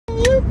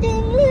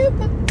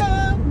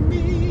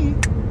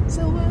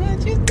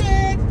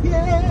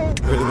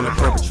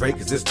concentrate,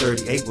 cause this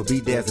 38 will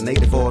be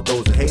designated for all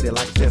those who hate it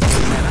like a just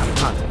man. I'm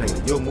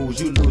contemplating. Your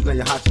moves, you lose, now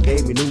your hot, you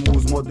gave me new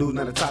moves, more dudes,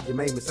 now the top, you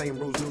made me same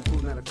rules, new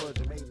crews, now the fudge,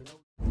 you made me.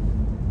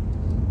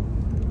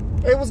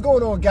 Hey, what's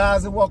going on,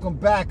 guys, and welcome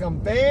back. I'm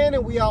Van,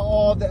 and we are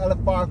all the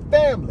LFR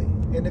family.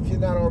 And if you're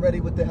not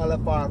already with the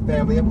LFR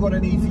family, I'm going to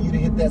need for you to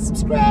hit that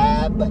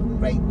subscribe button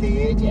right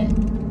there. Yeah,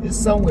 it's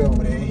somewhere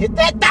over there. Hit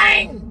that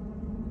thing!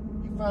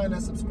 You find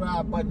that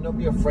subscribe button, don't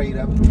be afraid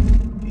of it.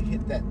 You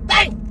hit that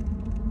thing!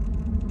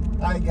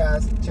 All right,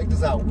 guys, check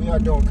this out. We are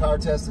doing car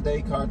tests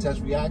today, car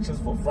test reactions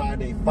for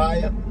Friday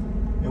Fire.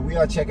 And we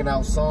are checking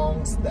out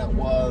songs that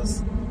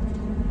was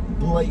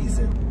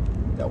blazing,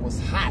 that was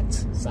hot,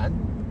 son.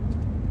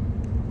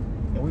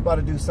 And we about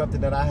to do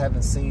something that I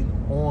haven't seen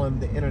on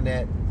the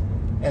internet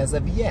as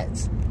of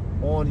yet,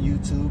 on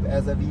YouTube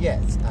as of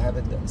yet. I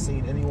haven't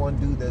seen anyone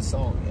do this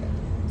song yet.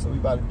 So we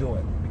about to do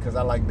it because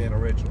I like being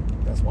original.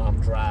 That's why I'm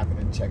driving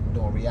and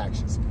doing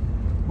reactions.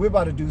 We're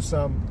about to do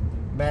some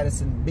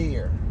Madison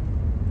Beer.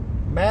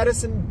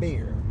 Madison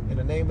Beer. And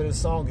the name of the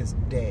song is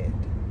Dead.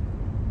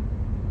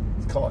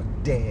 It's called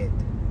Dead.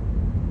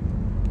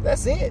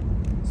 That's it.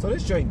 So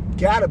this joint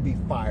gotta be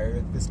fire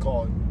if it's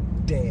called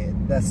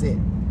Dead. That's it.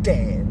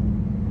 Dead.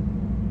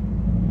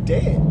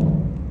 Dead.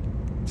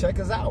 Check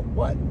us out.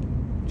 What?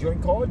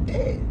 Joint called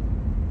Dead.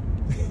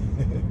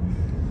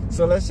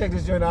 So let's check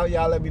this joint out.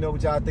 Y'all let me know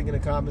what y'all think in the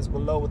comments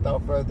below.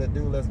 Without further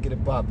ado, let's get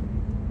it popping.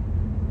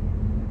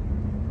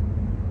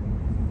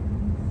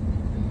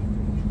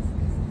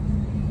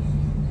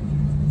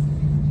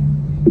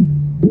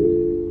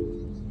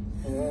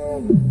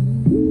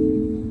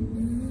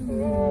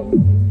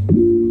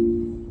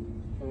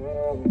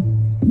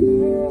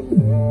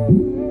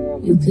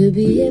 You could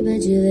be here,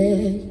 but you're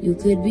there. You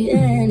could be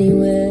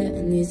anywhere.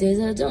 And these days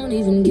I don't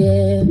even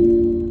care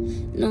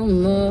no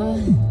more.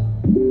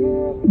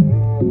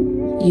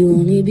 You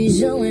only be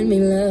showing me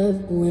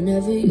love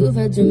whenever you've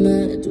had too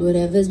much.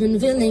 Whatever's been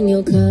filling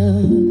your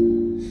cup.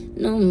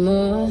 No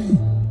more.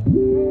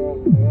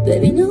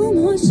 Baby, no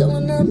more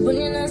showing up when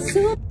you're not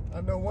so.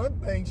 I know one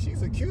thing.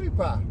 She's a cutie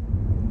pie.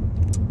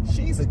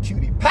 She's a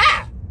cutie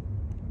pie.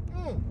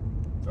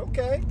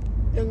 Okay,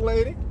 young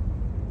lady.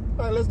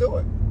 All right, let's do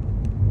it.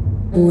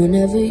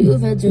 Whenever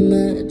you've had too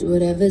much,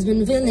 whatever's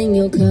been filling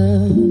your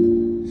cup.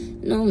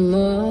 No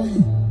more.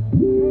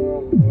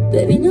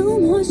 Baby, no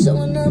more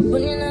showing up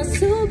when you're not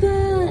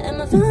sober. At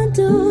my front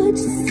door,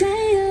 just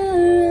say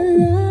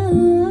you're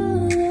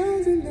alone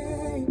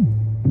tonight.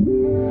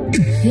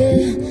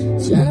 Yeah,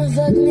 tryna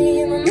fuck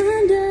me in my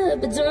mind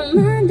up. It's a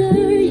reminder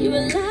you're a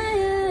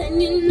liar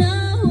and you know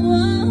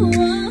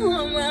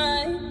I'm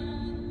right.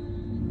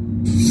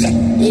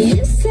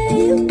 You say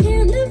you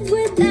can't live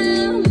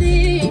without me.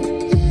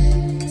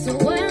 So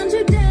why aren't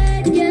you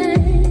dead yet?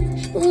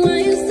 Why are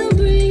you still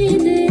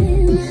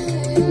breathing?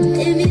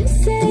 If you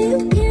say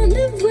you can't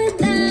live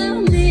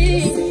without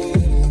me,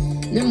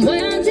 then why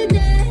aren't you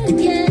dead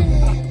yet?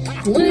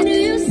 Why do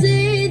you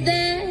see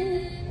that?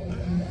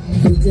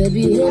 You could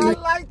be here. I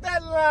like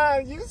that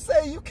line. You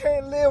say you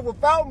can't live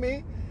without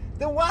me,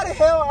 then why the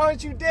hell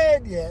aren't you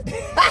dead yet?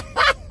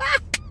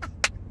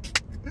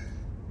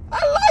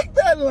 I like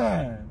that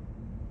line.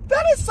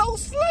 That is so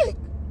slick.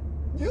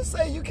 You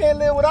say you can't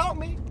live without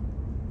me,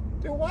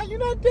 then why you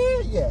not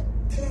dead yet?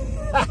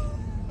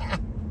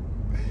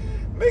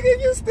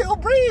 Nigga, you still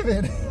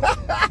breathing.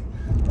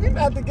 We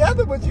not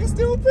together, but you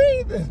still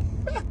breathing.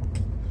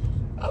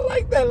 I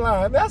like that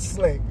line. That's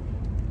slick.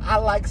 I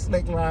like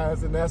slick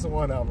lines, and that's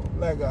one of them.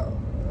 Let go.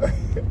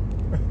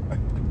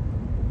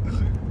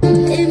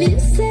 If you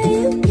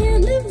say you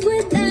can't live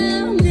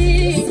without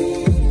me,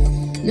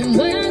 then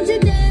why aren't you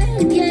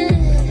dead yet?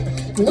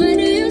 Why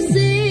do you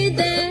see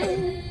that?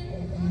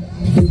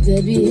 You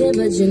could be here,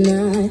 but you're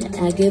not.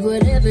 I give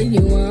whatever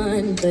you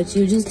want, but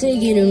you just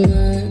take it and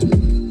run.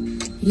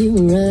 You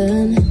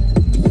run.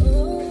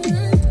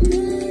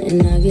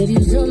 And I give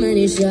you so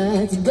many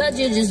shots, but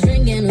you're just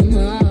drinking them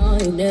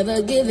all. You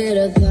never give it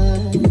a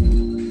thought.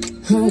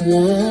 Oh,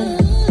 love.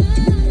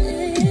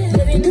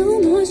 Baby,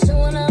 no more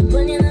showing up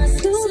when you're not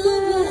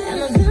sober.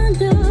 I'm a front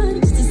door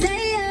just to say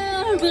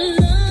you're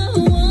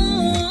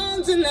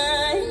alone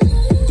tonight.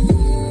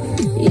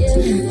 Yeah,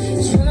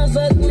 tryna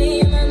fuck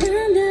me in my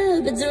mind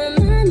up. It's a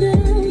reminder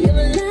you're a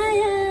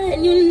liar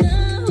and you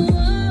know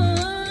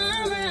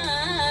I'm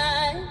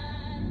right.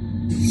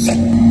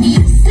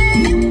 You say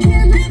you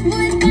can't live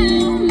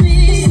without me.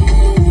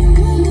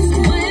 So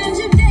why aren't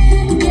you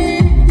dead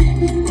yet?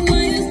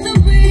 Why you still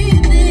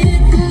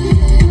breathing?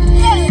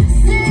 Yeah, you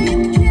say you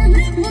can't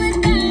live without me.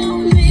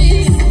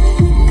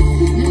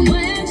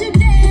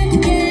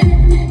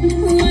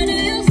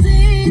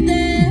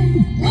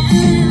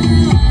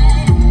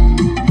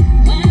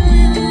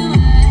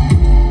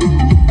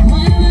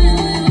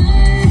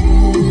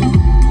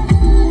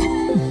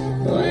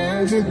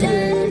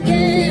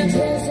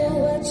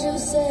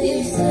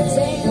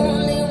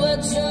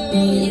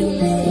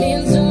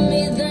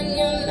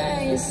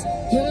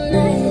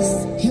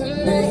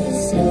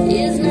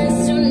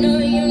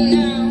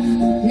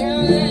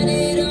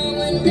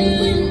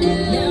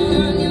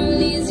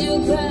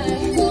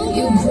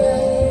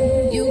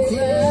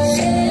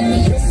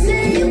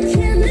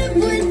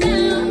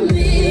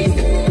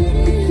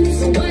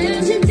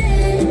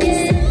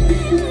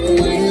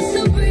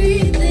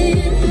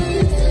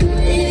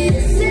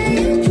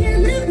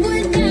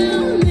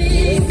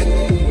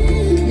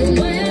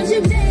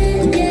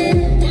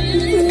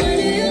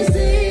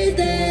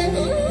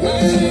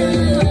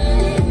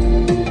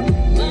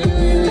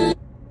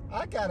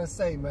 gotta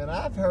say, man,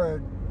 I've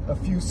heard a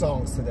few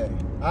songs today.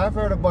 I've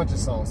heard a bunch of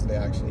songs today,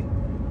 actually.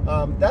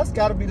 That's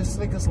gotta be the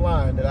slickest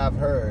line that I've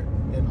heard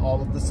in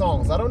all of the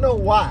songs. I don't know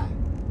why.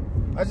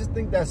 I just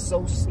think that's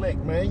so slick,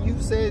 man. You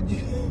said you...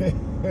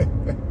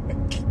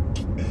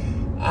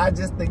 I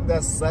just think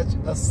that's such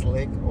a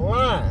slick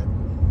line.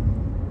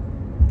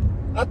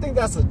 I think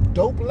that's a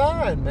dope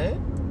line,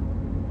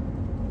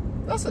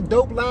 man. That's a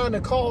dope line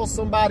to call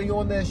somebody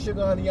on that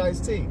sugar honey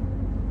iced tea.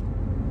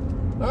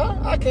 Huh?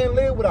 I can't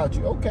live without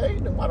you. Okay,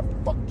 then why the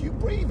fuck you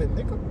breathing,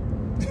 nigga?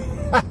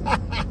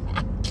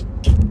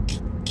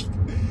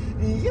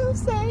 You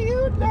say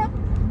you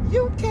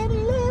can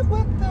live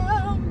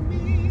without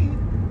me.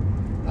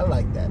 I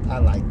like that. I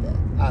like that.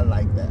 I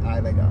like that. I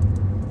like that.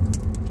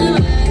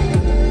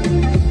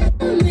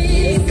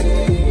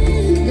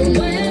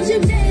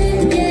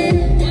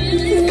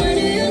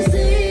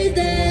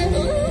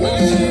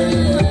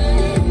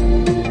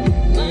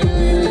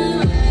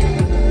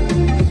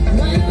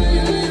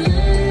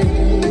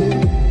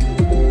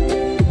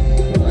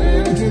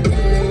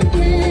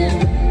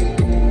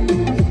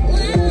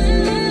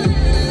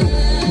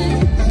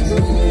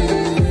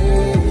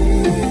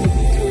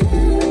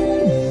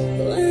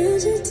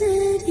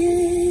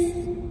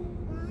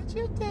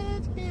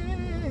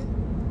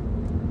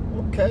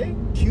 Okay,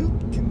 cute,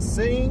 can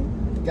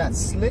sing, got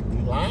slick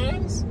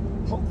lines.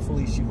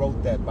 Hopefully she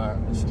wrote that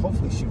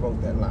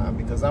line,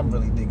 because I'm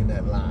really digging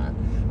that line.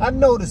 I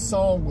know the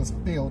song was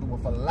filled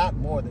with a lot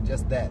more than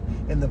just that.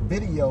 And the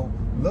video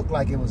looked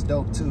like it was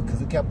dope too,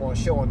 because it kept on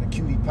showing the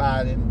cutie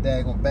pie in the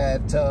daggone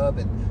bathtub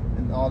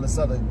and all this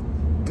other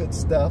good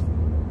stuff.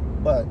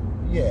 But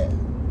yeah,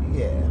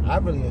 I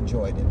really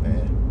enjoyed it,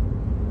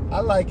 man.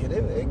 I like it.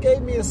 It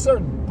gave me a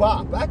certain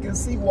bop. I can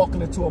see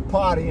walking into a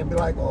party and be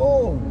like,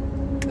 oh,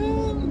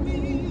 tell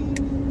me,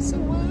 so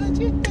why'd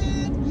you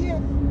that, yeah?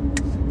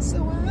 So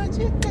why'd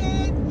you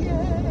that,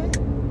 yeah?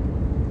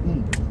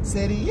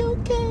 Said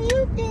you can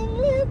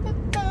live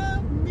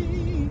without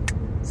me.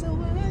 So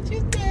why'd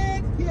you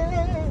that,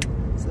 yeah?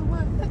 So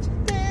why'd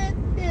you that,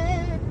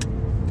 yeah?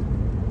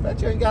 That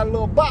joint got a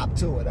little bop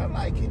to it. I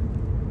like it.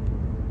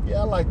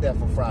 Yeah, I like that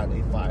for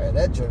Friday Fire.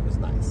 That joint was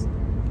nice.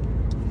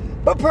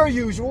 But per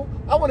usual,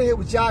 I want to hear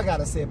what y'all got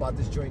to say about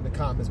this joint in the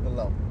comments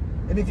below.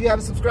 And if you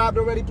haven't subscribed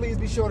already, please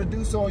be sure to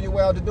do so on your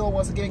way out the door.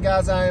 Once again,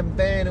 guys, I am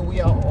Van, and we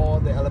are all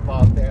the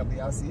LFR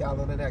family. I'll see y'all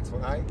on the next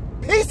one, all right?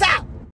 Peace out!